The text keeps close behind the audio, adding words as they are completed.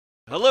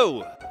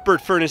Hello, Burt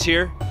Furnace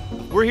here.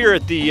 We're here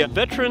at the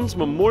Veterans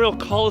Memorial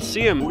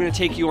Coliseum. We're gonna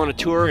take you on a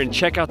tour and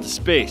check out the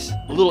space.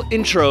 A little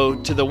intro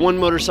to the One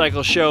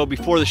Motorcycle show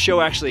before the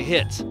show actually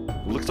hits.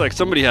 Looks like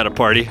somebody had a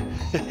party.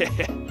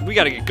 We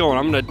gotta get going.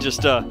 I'm gonna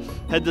just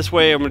head this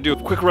way. I'm gonna do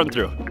a quick run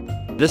through.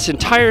 This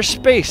entire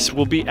space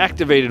will be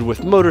activated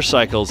with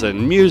motorcycles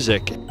and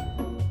music.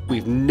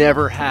 We've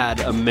never had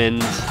a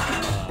men's...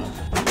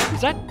 Is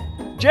that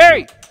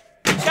Jerry?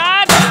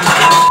 God!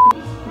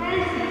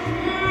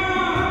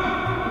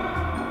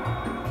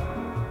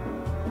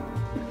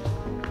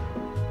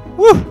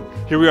 Woo!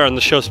 Here we are in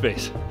the show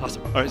space.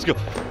 Awesome. All right, let's go. All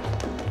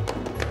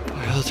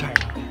right, let's try.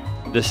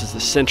 This is the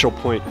central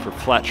point for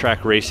flat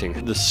track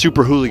racing, the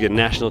Super Hooligan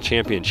National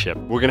Championship.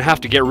 We're gonna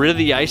have to get rid of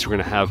the ice. We're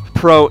gonna have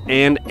pro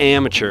and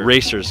amateur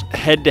racers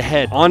head to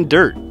head on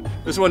dirt.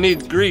 This one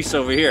needs grease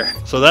over here.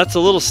 So that's a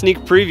little sneak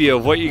preview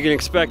of what you can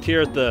expect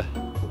here at the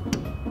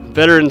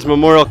Veterans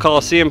Memorial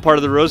Coliseum, part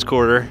of the Rose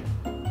Quarter.